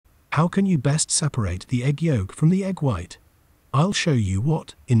How can you best separate the egg yolk from the egg white? I'll show you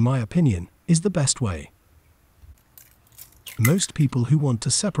what, in my opinion, is the best way. Most people who want to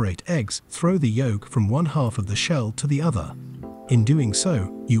separate eggs throw the yolk from one half of the shell to the other. In doing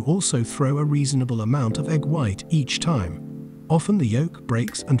so, you also throw a reasonable amount of egg white each time. Often the yolk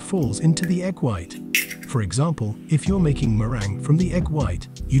breaks and falls into the egg white. For example, if you're making meringue from the egg white,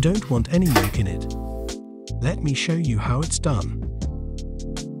 you don't want any yolk in it. Let me show you how it's done.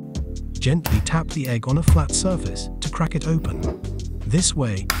 Gently tap the egg on a flat surface to crack it open. This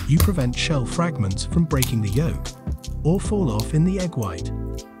way, you prevent shell fragments from breaking the yolk or fall off in the egg white.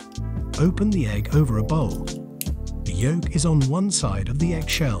 Open the egg over a bowl. The yolk is on one side of the egg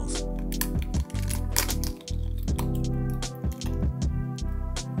shells.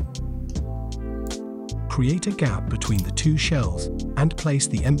 Create a gap between the two shells and place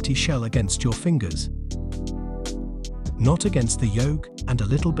the empty shell against your fingers. Not against the yolk and a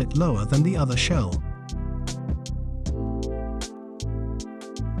little bit lower than the other shell.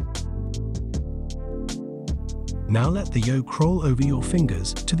 Now let the yolk roll over your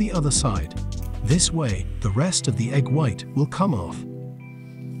fingers to the other side. This way, the rest of the egg white will come off.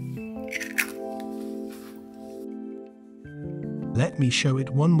 Let me show it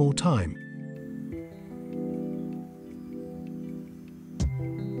one more time.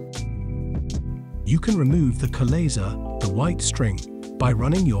 You can remove the collaser, the white string, by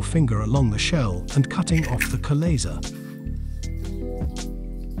running your finger along the shell and cutting off the collaser.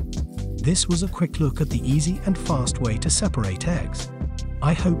 This was a quick look at the easy and fast way to separate eggs.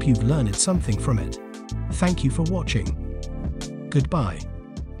 I hope you've learned something from it. Thank you for watching. Goodbye.